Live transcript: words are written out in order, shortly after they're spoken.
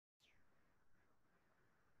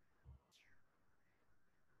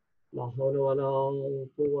لا حول ولا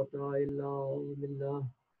قوة إلا بالله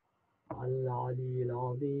العلي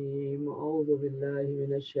العظيم. أعوذ بالله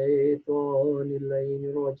من الشيطان اللعين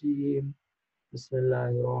الرجيم. بسم الله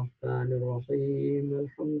الرحمن الرحيم.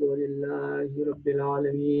 الحمد لله رب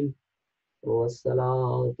العالمين،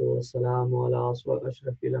 والصلاة والسلام على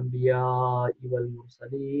أشرف الأنبياء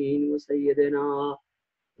والمرسلين وسيدنا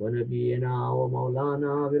ونبينا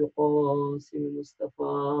ومولانا بالقاسم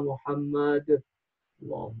مصطفى محمد.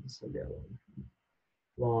 اللهم صل على محمد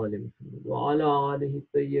وآل محمد وعلى آله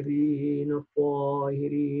الطيبين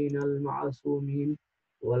الطاهرين المعصومين،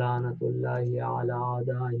 ولعنة الله على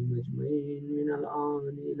أعدائهم أجمعين من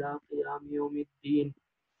الآن إلى قيام يوم الدين.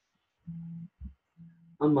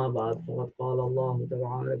 أما بعد، فقد قال الله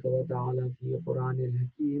تبارك وتعالى في قرآن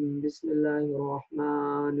الحكيم: بسم الله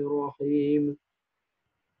الرحمن الرحيم.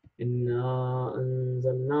 إنا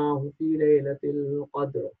أنزلناه في ليلة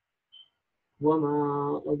القدر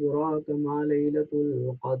وما أدراك ما ليلة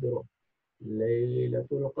القدر. ليلة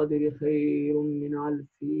القدر خير من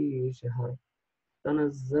ألف شهر.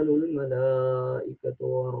 تنزل الملائكة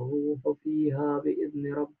والروح فيها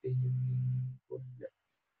بإذن ربهم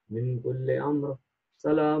من كل أمر.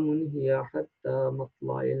 سلام هي حتى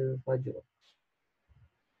مطلع الفجر.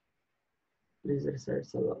 Please recite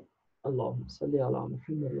Salam. اللهم صل على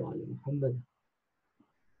محمد وعلى محمد.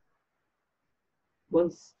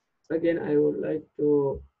 Once again, I would like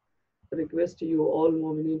to request you all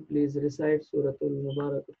mu'minin, please recite Surah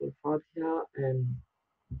Al-Mubarakatul Fatiha and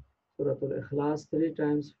Surah Al-Ikhlas 3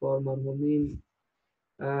 times for Marhumin,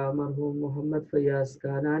 Marhum Muhammad Fayaz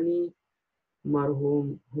Kanani,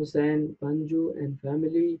 Marhum Hussain Panju and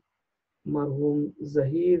family, Marhum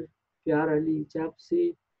Zahir Pyar Ali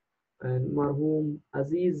Chapsi, and Marhum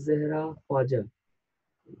Aziz Zehra Khwaja,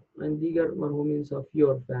 and digar marhumins of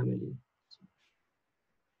your family.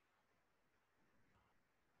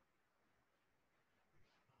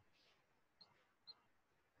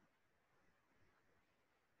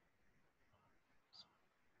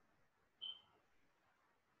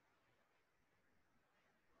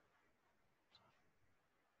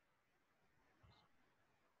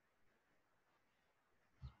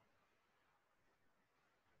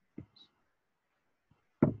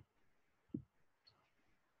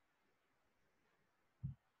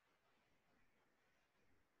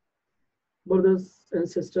 Brothers and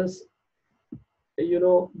sisters,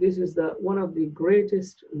 this is the one of the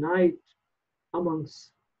greatest night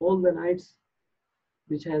amongst all the nights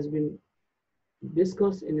which has been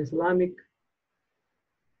discussed in Islamic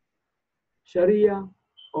Sharia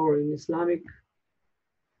or in Islamic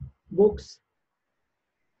books.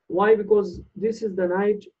 Why? Because this is the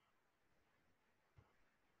night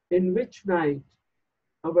in which night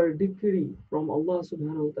our decree from Allah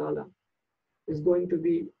subhanahu wa ta'ala is going to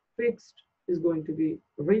be fixed, is going to be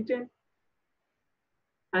written,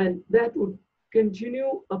 and that would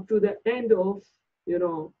continue up to the end of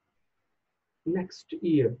next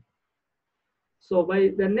year. So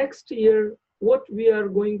by the next year, what we are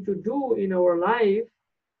going to do in our life,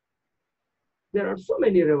 there are so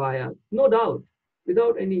many riwayat, no doubt,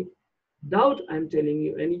 without any doubt, I'm telling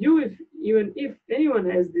you. And you, even if anyone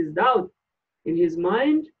has this doubt in his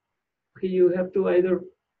mind, you have to either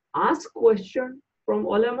ask question from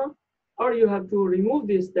ulama, or you have to remove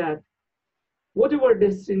this, that whatever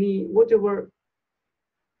destiny, whatever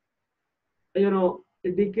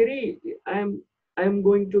decree I am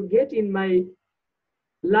going to get in my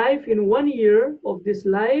life in 1 year of this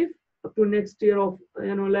life up to next year of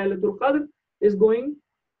Laylatul Qadr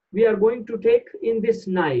we are going to take in this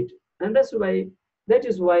night. And that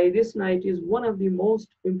is why this night is one of the most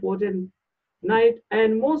important night,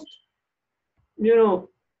 and most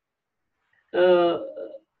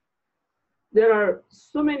there are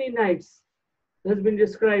so many nights that has been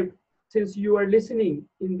described since you are listening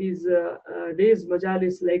in these days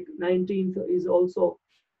majalis, like 19th is also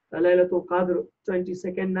Laylatul Qadr,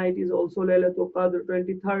 22nd night is also Laylatul Qadr,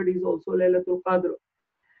 23rd is also Laylatul Qadr.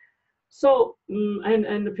 So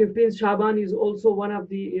and 15th Shaban is also one of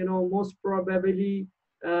the most probably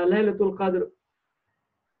Laylatul Qadr,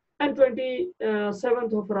 and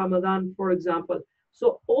 27th of Ramadan, for example.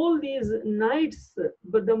 So all these nights,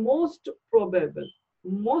 but the most probable,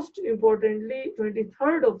 most importantly,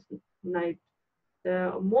 23rd of night,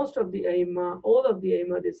 most of the Aima, all of the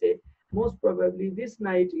Aima, they say most probably this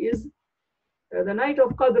night is the night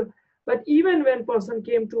of Qadr. But even when person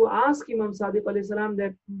came to ask Imam Sadiq alayhi salam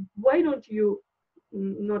that why don't you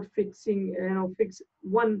not fix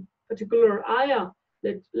one particular ayah,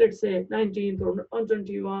 that let's say 19th or on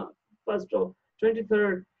 21st or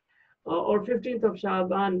 23rd or 15th of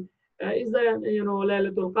Shaban is the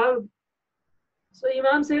Laylatul Qadr. So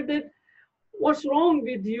Imam said that, what's wrong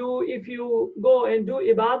with you if you go and do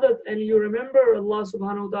ibadat and you remember Allah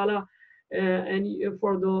subhanahu wa ta'ala, and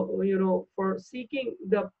for the, for seeking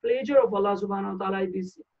the pleasure of Allah subhanahu wa ta'ala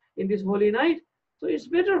in this holy night. So it's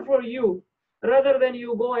better for you rather than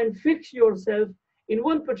you go and fix yourself in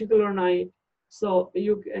one particular night so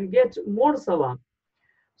you can get more sawab.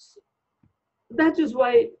 That is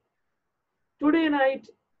why tonight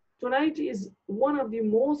is one of the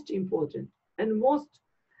most important and most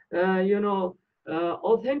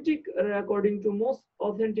authentic, according to most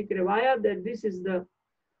authentic riwayah, that this is the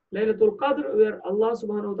Laylatul Qadr, where Allah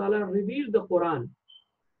subhanahu wa ta'ala revealed the Quran.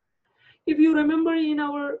 If you remember in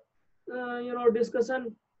our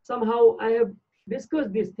discussion, somehow I have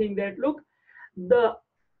discussed this thing that, look, the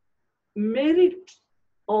merit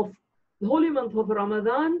of the holy month of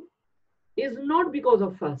Ramadan is not because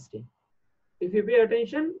of fasting. If you pay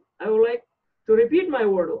attention, I would like to repeat my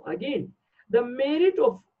word again. The merit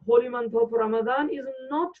of holy month of Ramadan is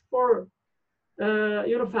not for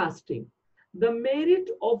fasting. The merit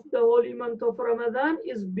of the holy month of Ramadan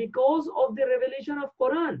is because of the revelation of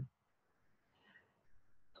Quran.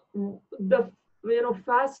 The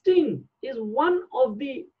fasting is one of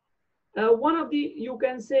the you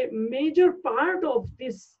can say major part of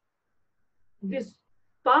this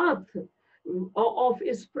path of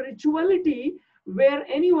spirituality, where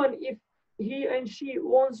anyone, if he and she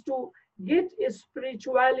wants to get a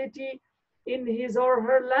spirituality in his or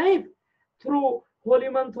her life through holy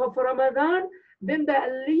month of Ramadan, then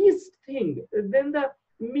the least thing, then the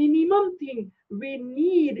minimum thing we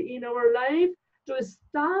need in our life to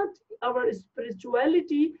start our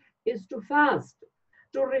spirituality is to fast,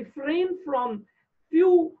 to refrain from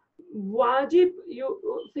few wajib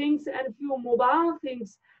things and few mubah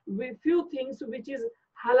things, few things which is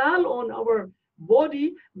halal on our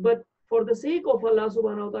body, but for the sake of Allah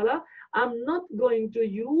subhanahu wa ta'ala, I'm not going to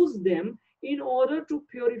use them in order to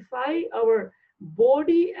purify our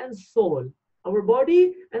body and soul,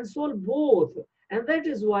 both. And that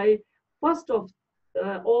is why, first of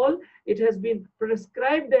all, it has been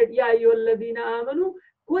prescribed that ya ayyuhalladhina amanu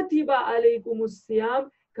kutiba alaykumus siyam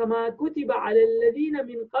kama kutiba alal ladina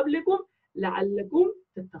min qablikum la'allakum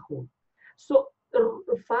tattaqun. So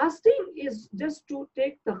fasting is just to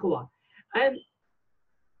take taqwa, and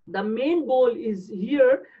the main goal is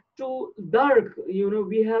here to dark,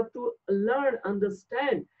 we have to learn,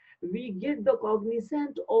 understand, we get the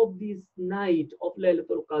cognizant of this night of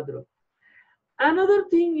Laylatul Qadr. Another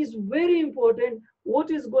thing is very important, what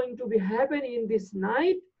is going to be happening in this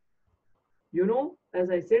night, as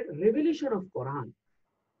I said, revelation of Quran.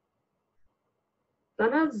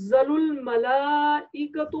 Tanazzalul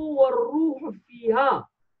malaikatu war-ruhu fiha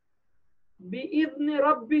bi-idhni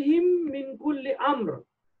rabbihim min kulli amr.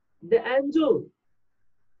 The angel,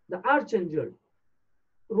 the archangel,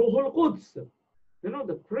 Ruhul Quds,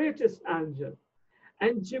 the greatest angel,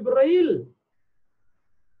 and Jibreel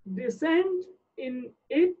descend in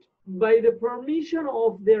it by the permission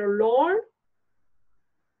of their Lord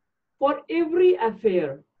for every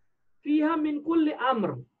affair. Fiha min kulli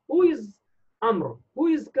amr. Who is amr? Who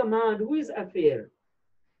is command? Who is affair?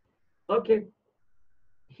 Okay.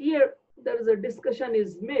 Here there is a discussion,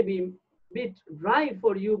 is maybe bit dry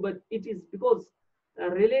for you, but it is because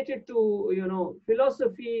related to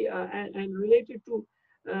philosophy and related to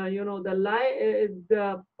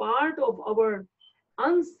the part of our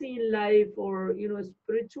unseen life, or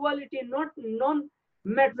spirituality, not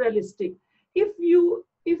non-materialistic. If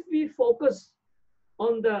we focus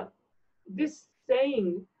on this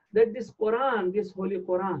saying that this Quran, this holy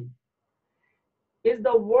Quran, is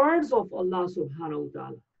the words of Allah subhanahu wa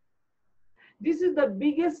ta'ala. This is the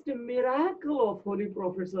biggest miracle of Holy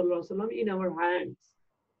Prophet ﷺ in our hands.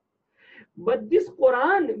 But this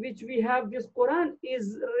Quran, which we have, this Quran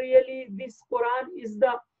is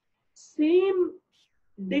the same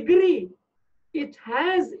degree it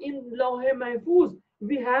has in Lawh Mahfuz.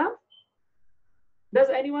 We have, does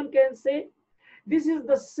anyone can say, this is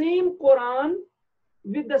the same Quran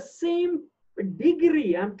with the same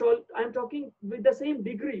degree, I'm talking with the same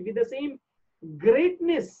degree, with the same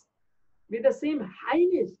greatness, with the same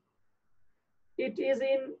highness. It is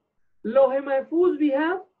in Lawh Mahfuz we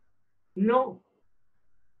have? No.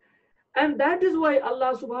 And that is why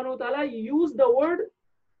Allah subhanahu wa ta'ala used the word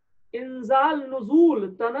inzal,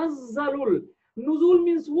 nuzul, tanazzalul. Nuzul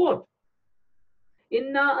means what?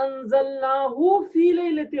 Inna anzalnahu fi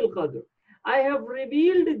laylatil qadr. I have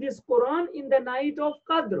revealed this Quran in the night of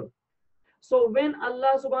Qadr. So when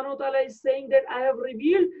Allah subhanahu wa ta'ala is saying that I have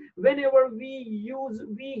revealed, whenever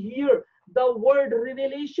we hear the word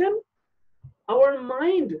revelation, our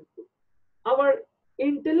mind, our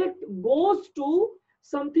intellect goes to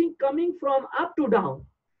something coming from up to down,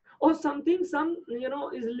 or something, some,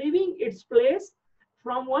 is leaving its place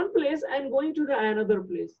from one place and going to the another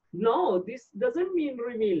place. No, this doesn't mean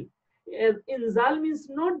reveal. Inzal means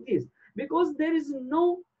not this, because there is no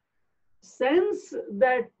sense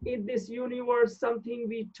that in this universe something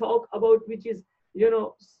we talk about which is, you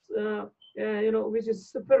know uh, which is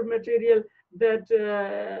super material, that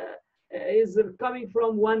is coming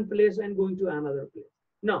from one place and going to another place.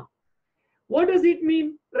 No. What does it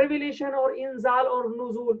mean, revelation or inzal or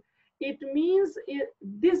nuzul? It means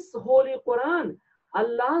this holy Quran,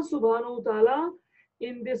 Allah subhanahu wa ta'ala,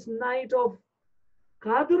 in this night of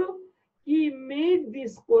Qadr, he made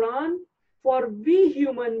this Quran for we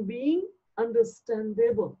human being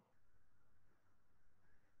understandable.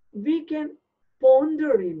 We can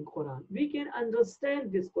ponder in Quran. We can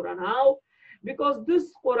understand this Quran. How? Because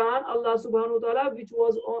this Quran, Allah subhanahu wa ta'ala, which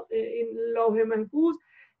was in Lawh Mahfuz,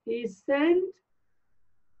 he sent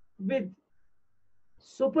with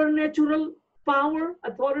supernatural power,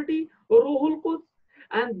 authority, Ruhul Quds,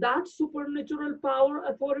 and that supernatural power,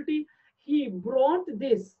 authority, he brought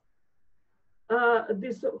this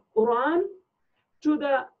Quran to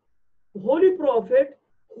the Holy Prophet,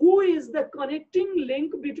 who is the connecting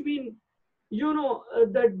link between,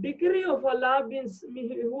 the decree of Allah, means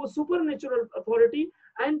who supernatural authority,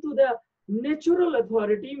 and to the natural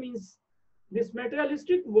authority, means this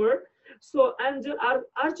materialistic world. So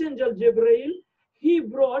Archangel Jibreel, he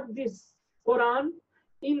brought this Quran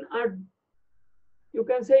in a, you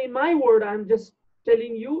can say, in my word, I'm just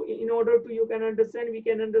telling you in order to you can understand, we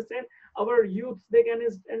can understand, our youths, they can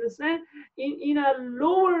understand in a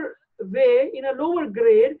lower way, in a lower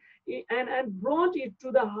grade, and brought it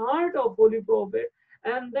to the heart of Holy Prophet,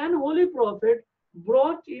 and then Holy Prophet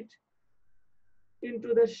brought it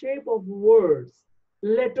into the shape of words,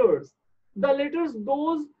 letters. The letters,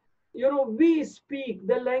 those, we speak,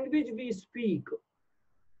 the language we speak.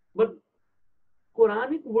 But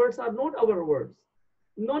Quranic words are not our words,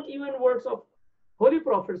 not even words of Holy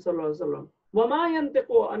Prophet sallallahu alaihi wasallam. وَمَا يَنْتِقُ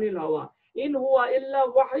عَنِ الْهَوَىٰ إِنْ هُوَ إِلَّا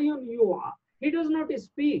وَحْيٌ يُوحَىٰ. He does not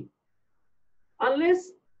speak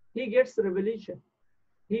unless he gets revelation.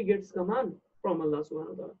 He gets command from Allah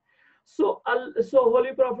subhanahu wa ta'ala. So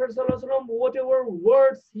Holy Prophet sallallahu alaihi wasallam, whatever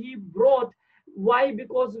words he brought, why?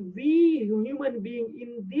 Because we human being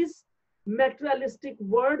in this materialistic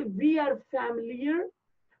world, we are familiar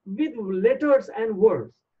with letters and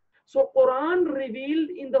words. So Quran revealed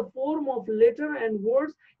in the form of letter and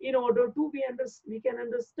words in order to we can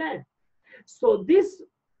understand. So this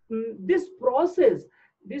process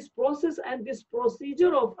and this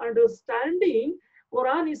procedure of understanding,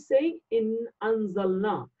 Quran is saying in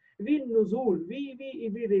anzalna, we nuzul, we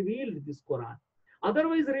revealed this Quran.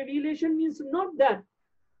 Otherwise, revelation means not that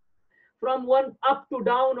from one up to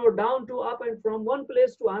down or down to up and from one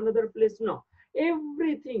place to another place. No,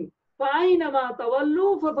 everything. Wherever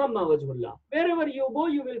you go,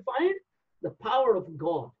 you will find the power of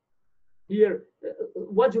God. Here,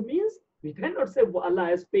 wajh means, we cannot say Allah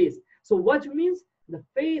has face. So wajh means the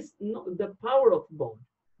face, the power of God,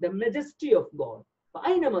 the majesty of God.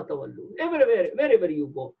 Everywhere, wherever you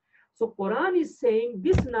go. So Quran is saying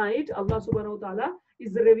this night, Allah subhanahu wa ta'ala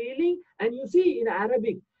is revealing, and you see in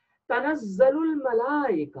Arabic, Tanazzalul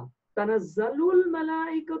malaika. Tanazzalul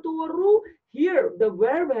malaikatu warruh. Here, the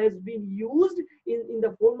verb has been used in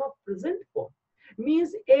the form of present form.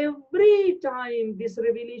 Means every time this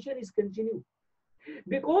revelation is continued.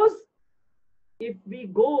 Because if we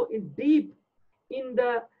go in deep in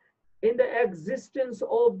the existence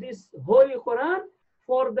of this Holy Quran,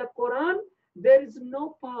 for the Quran, there is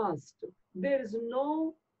no past, there is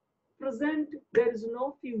no present, there is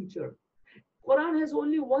no future. Quran has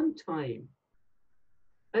only one time,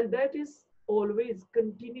 and that is always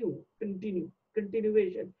continuation.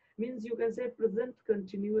 Means you can say present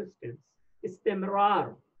continuous tense.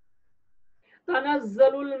 Istimrar.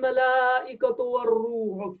 Tanazzalul malaikatu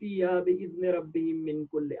warruhu fiha bi'izni rabbihim min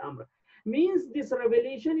kulli amr. Means this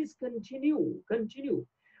revelation is continue.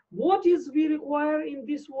 What is we require in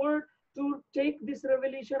this world to take this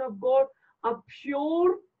revelation of God? A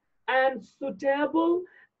pure and suitable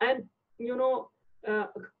and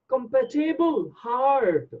compatible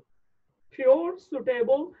heart. Pure,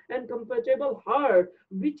 suitable, and compatible heart,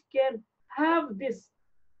 which can have this,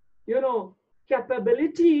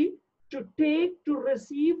 capability to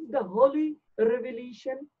receive the holy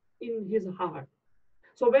revelation in his heart.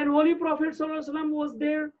 So when Holy Prophet ﷺ was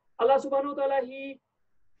there, Allah subhanahu wa ta'ala, he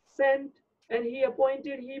sent and he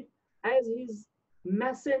appointed him as his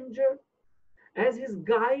messenger, as his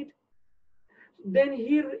guide. Then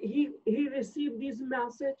he received this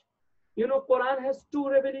message. Quran has two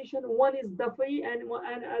revelation. One is dafi and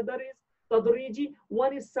other is tadriji.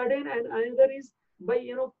 One is sudden and another is by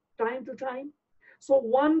time to time. So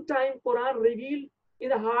one time Quran revealed in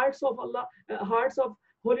the hearts of Allah, hearts of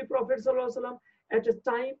Holy Prophet Sallallahu Alaihi Wasallam at a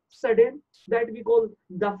time sudden, that we call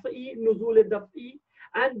dafi, nuzul dafi.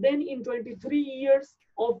 And then in 23 years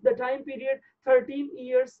of the time period, 13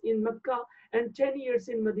 years in Mecca and 10 years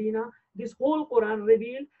in Medina, this whole Quran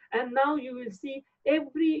revealed. And now you will see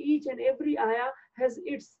each and every ayah has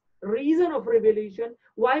its reason of revelation.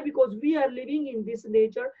 Why? Because we are living in this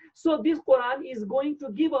nature. So this Quran is going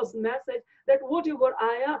to give us message that whatever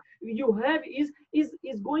ayah you have is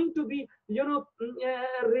going to be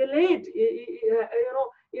relate,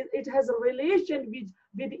 it has a relation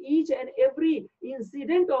with each and every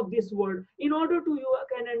incident of this world, in order to you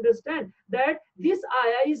can understand that this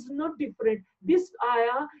ayah is not different, this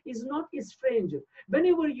ayah is not strange.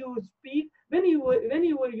 Whenever you speak,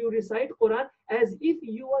 whenever you recite Quran, as if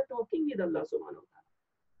you are talking with Allah subhanahu wa ta'ala.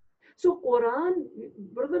 So Quran,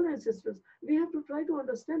 brothers and sisters, we have to try to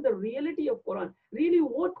understand the reality of Quran, really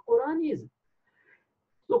what Quran is.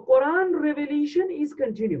 So Quran revelation is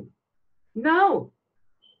continued. Now,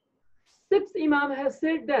 sixth Imam has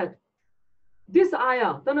said that this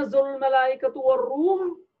ayah, تَنَزَّلُ الْمَلَائِكَةُ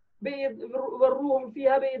وَالرُّوحُ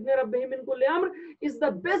فِيهَا بِإِذْنِ رَبِّهِمْ مِنْ كُلِّ أَمْرٍ, is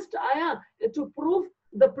the best ayah to prove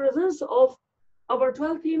the presence of our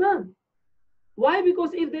 12th Imam. Why?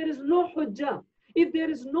 Because if there is no hujjah, if there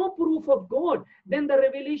is no proof of God, then the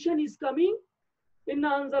revelation is coming. Inna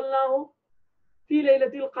anzalnahu fi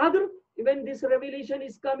laylatil qadr. When this revelation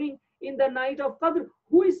is coming in the night of Qadr,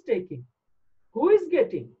 who is taking? Who is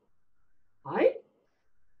getting?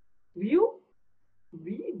 You?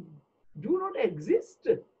 We do not exist.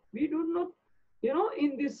 We do not,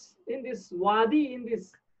 in this wadi, in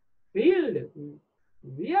this field,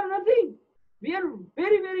 we are nothing. We are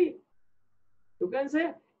very, very, you can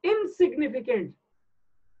say, insignificant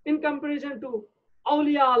in comparison to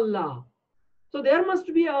awliya Allah. So there must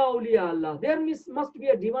be a awliya Allah. There must be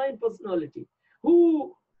a divine personality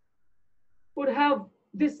who would have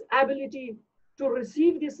this ability to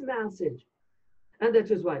receive this message. And that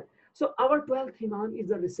is why. So our 12th Imam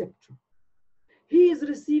is a receptor. He is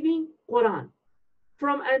receiving Quran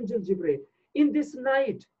from Angel Jibreel in this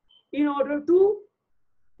night in order to,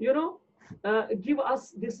 give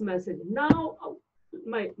us this message. Now,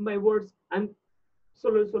 my words, I'm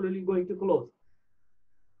slowly going to close.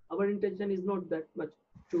 Our intention is not that much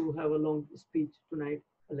to have a long speech tonight,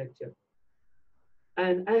 a lecture.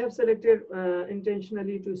 And I have selected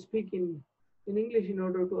intentionally to speak in English in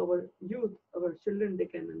order to our youth, our children, they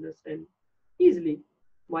can understand easily.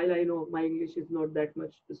 While I know my English is not that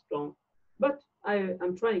much strong, but I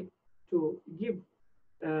am trying to give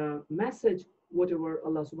a message, whatever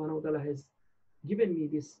Allah subhanahu wa ta'ala has given me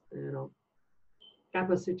this,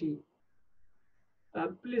 capacity.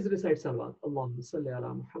 Please recite salawat. Allahumma salli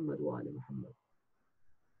ala Muhammad wa ala Muhammad.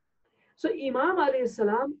 So Imam alayhi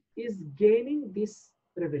salam is gaining this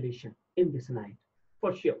revelation in this night,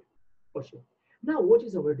 for sure. Now, what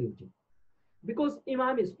is our duty? Because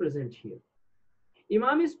Imam is present here.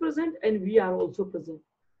 Imam is present and we are also present.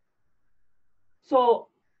 So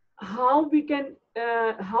how we can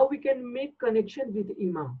make connection with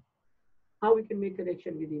Imam? How we can make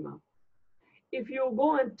connection with Imam? If you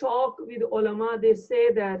go and talk with ulama, they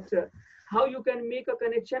say that how you can make a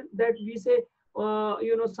connection, that we say,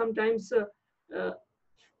 sometimes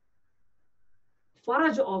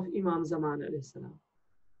Faraj of Imam Zaman alayhi salam.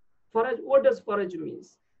 Faraj, what does Faraj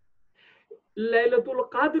means? Laylatul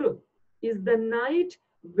Qadr is the night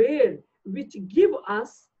which give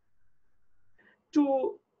us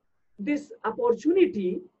to this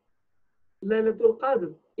opportunity. Laylatul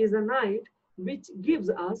Qadr is a night which gives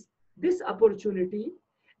us this opportunity,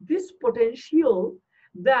 this potential,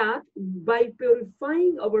 that by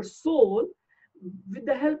purifying our soul with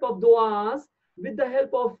the help of du'as, with the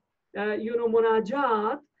help of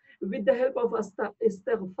munajat, with the help of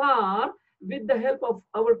istighfar, with the help of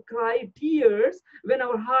our cry tears, when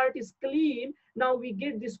our heart is clean, now we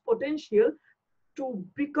get this potential to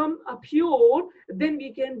become a pure, then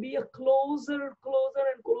we can be a closer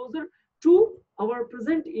to our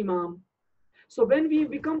present Imam. So when we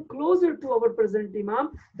become closer to our present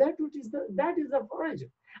Imam, that is the faraj.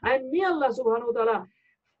 And may Allah subhanahu wa ta'ala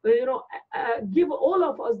give all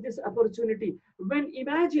of us this opportunity.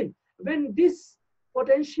 Imagine when this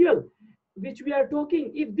potential which we are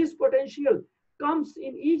talking, if this potential comes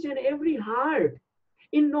in each and every heart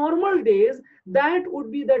in normal days, that would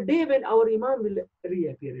be the day when our Imam will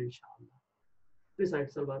reappear, inshallah. Recite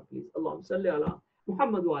salawat, please. Allahumma salli ala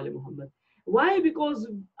Muhammad wa ala Muhammad. Why? Because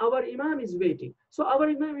our Imam is waiting. So our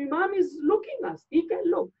Imam is looking us. He can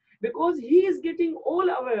look because he is getting all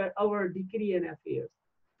our decree and affairs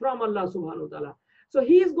from Allah subhanahu wa ta'ala. So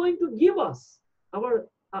he is going to give us our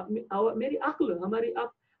मेरी अक्ल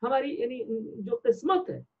हमारी यानी जो किस्मत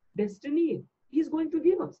है, destiny है, he is going to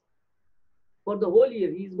give us for the whole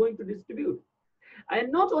year. He is going to distribute. And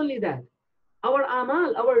not only that, our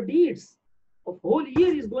amal, our deeds of whole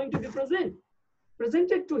year is going to be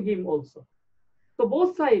presented to him also. So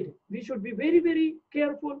both sides, we should be very, very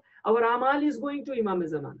careful. Our amal is going to Imam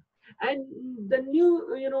Zaman. And the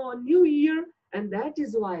new year, and that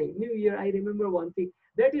is why, new year, I remember one thing,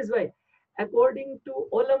 that is why, according to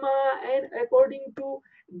ulama and according to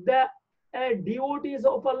the devotees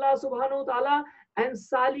of Allah subhanahu wa ta'ala and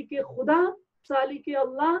Salike Khuda, Salike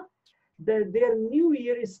Allah, their new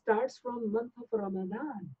year starts from month of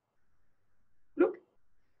Ramadan. Look,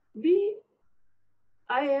 we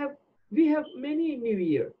have many new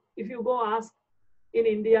year. If you go ask in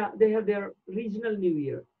India, they have their regional new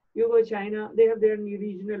year. You go China, they have their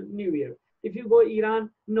regional new year. If you go Iran,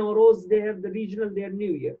 Nowruz, they have the regional their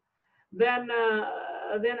new year. Then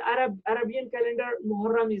Arabian calendar,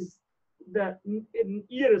 Muharram is the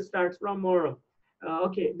year starts from Muharram.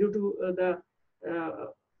 Okay, due to the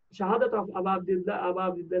Shahadat of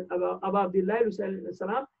Ababdillah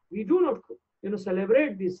salam, we do not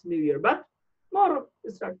celebrate this new year, but Muharram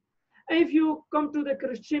starts. If you come to the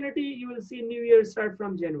Christianity, you will see New Year start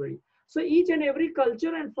from January. So each and every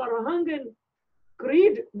culture and farhang and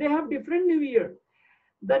creed, they have different New Year.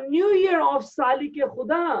 The New Year of Salike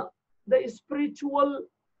Khuda, the spiritual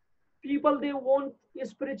people, they want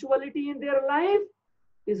spirituality in their life,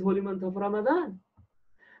 is holy month of Ramadan.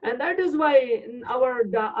 And that is why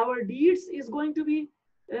our deeds is going to be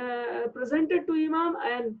presented to Imam,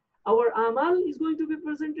 and our amal is going to be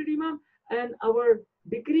presented to Imam, and our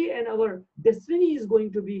decree and our destiny is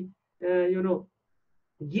going to be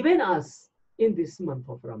given us in this month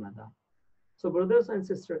of Ramadan. So brothers and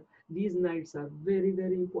sisters, these nights are very,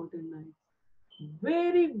 very important nights.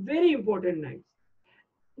 Very, very important nights.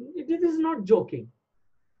 It is not joking.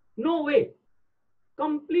 No way.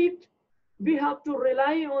 Complete. We have to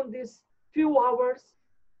rely on these few hours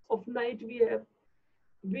of night we have.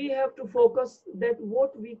 We have to focus that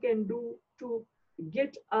what we can do to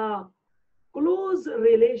get a close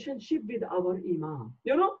relationship with our Imam.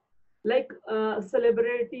 Like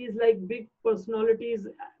celebrities, like big personalities,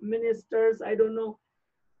 ministers, I don't know,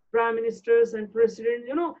 prime ministers and presidents,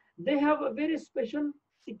 they have a very special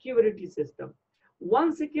security system.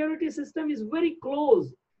 One security system is very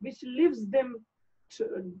close, which leaves them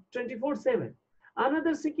 24/7.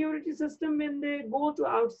 Another security system when they go to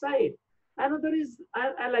outside. Another is,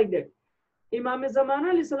 I like that. Imam Zaman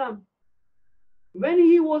alayhi salam, when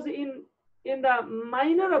he was in the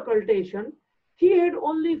minor occultation, he had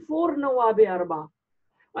only 4 Nawabe Arba.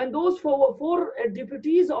 And those four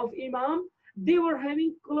deputies of Imam, they were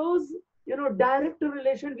having close, direct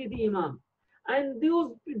relation with the Imam. And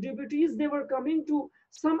those deputies, they were coming to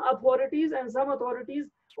some authorities, and some authorities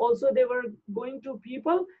also, they were going to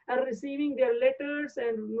people and receiving their letters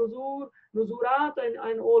and nuzurat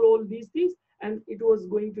and all these things, and it was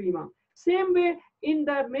going to Imam. Same way in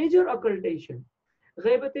the major occultation,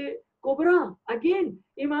 Ghaibat-e Kubra, again,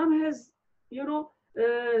 Imam has,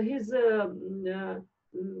 his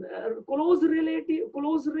close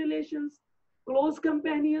relations, close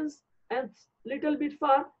companions, and little bit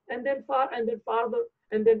far, and then farther,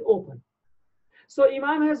 and then open. So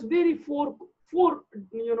Imam has very four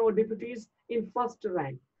deputies in first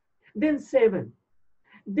rank, then 7,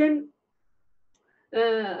 then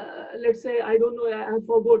let's say, I don't know, I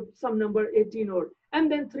forgot some number, 18 or,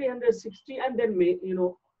 and then 360, and then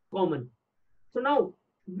common. So now,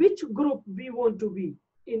 which group we want to be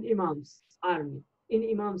in Imam's army, in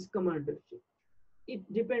Imam's commandership? It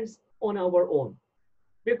depends on our own,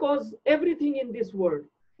 because everything in this world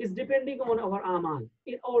is depending on our amal,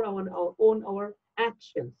 on our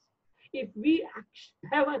actions. If we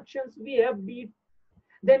have actions, we have deeds,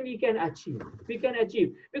 then we can achieve.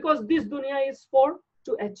 Because this dunya is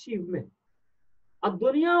to achievement.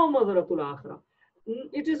 Ad-dunya wa madratul akhirah.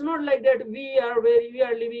 It is not like that we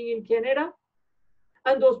are living in Canada,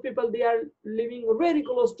 and those people, they are living very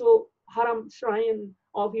close to Haram Shrine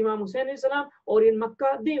of Imam Hussain salam, or in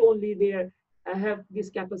Makkah, they only there have this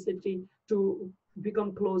capacity to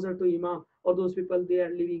become closer to Imam, or those people, they are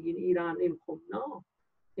living in Iran, in Qom. No,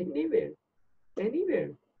 anywhere,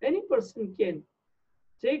 any person can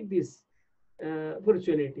take this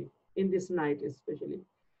opportunity in this night, especially.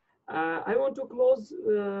 I want to close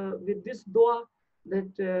with this dua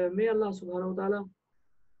that may Allah subhanahu wa ta'ala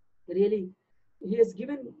really He has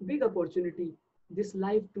given big opportunity, this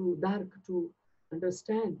life to dark, to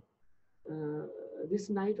understand uh, this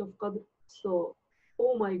night of Qadr. So,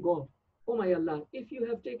 oh my God, oh my Allah, if you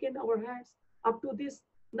have taken our hands up to this,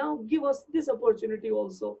 now give us this opportunity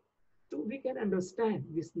also to we can understand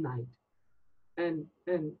this night, and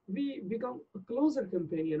we become a closer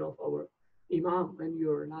companion of our Imam and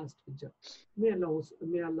your last Hijjah. May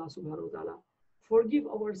Allah subhanahu wa ta'ala forgive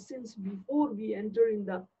our sins before we enter in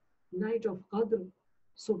the night of Qadr.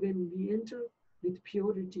 So when we enter with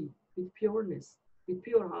purity, with pureness, with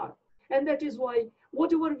pure heart. And that is why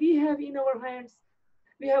whatever we have in our hands,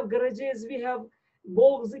 we have grudges, we have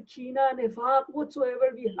bogs, kina, nefat,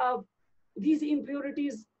 whatsoever we have, these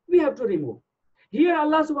impurities we have to remove. Here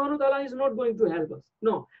Allah subhanahu wa ta'ala is not going to help us.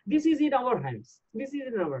 No, this is in our hands. This is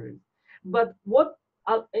in our hands. But what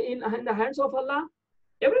in the hands of Allah,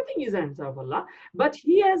 everything is hands of Allah. But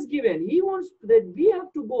He has given, He wants that we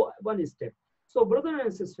have to go one step. So, brothers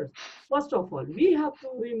and sisters, first of all, we have to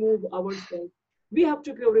remove ourselves. We have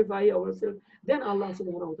to purify ourselves. Then Allah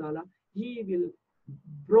subhanahu wa ta'ala, He will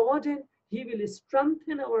broaden, He will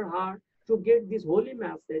strengthen our heart to get this holy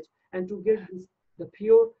message and to get this the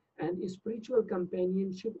pure and spiritual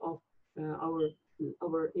companionship of our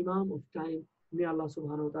Imam of time. May Allah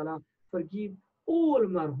subhanahu wa ta'ala forgive all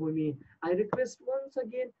marhumin. I request once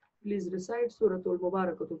again, please recite Surah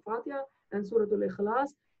Al-Mubarakatul Fatiha and Surah Al-Ikhlas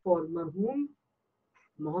for marhum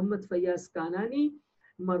Muhammad Fayyaz Kanani,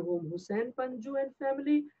 marhum Hussain Panju and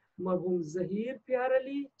family, marhum Zahir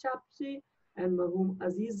Pyarali Chapsi, and marhum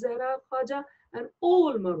Aziz Zahra Khaja, and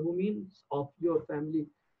all marhumin of your family.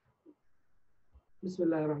 بسم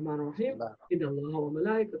الله الرحمن الرحيم إن الله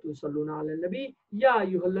وملائكته يصلون على النبي يا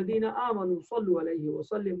أيها الذين آمنوا صلوا عليه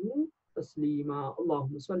وسلموا تسليما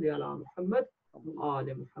اللهم صل على محمد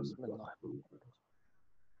وآل محمد.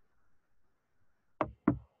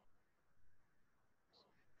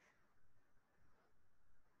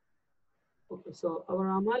 Okay, so our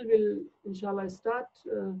amal will inshallah start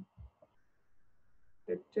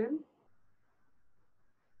at 10.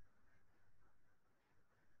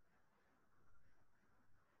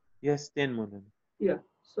 Yes, 10 Maulana. Yeah,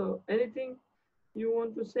 so anything you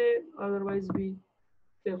want to say? Otherwise, we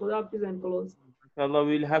say Khuda Hafiz and close. Inshallah,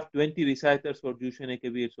 we'll have 20 reciters for Jushan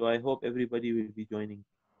Kabir, so I hope everybody will be joining.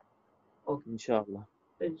 Okay. Inshallah.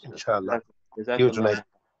 Inshallah. Jazakallah. Tonight.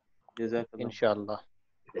 Jazakallah. Inshallah.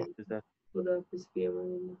 Khuda Hafiz fi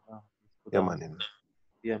amanillah. Yaman.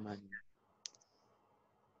 Yaman.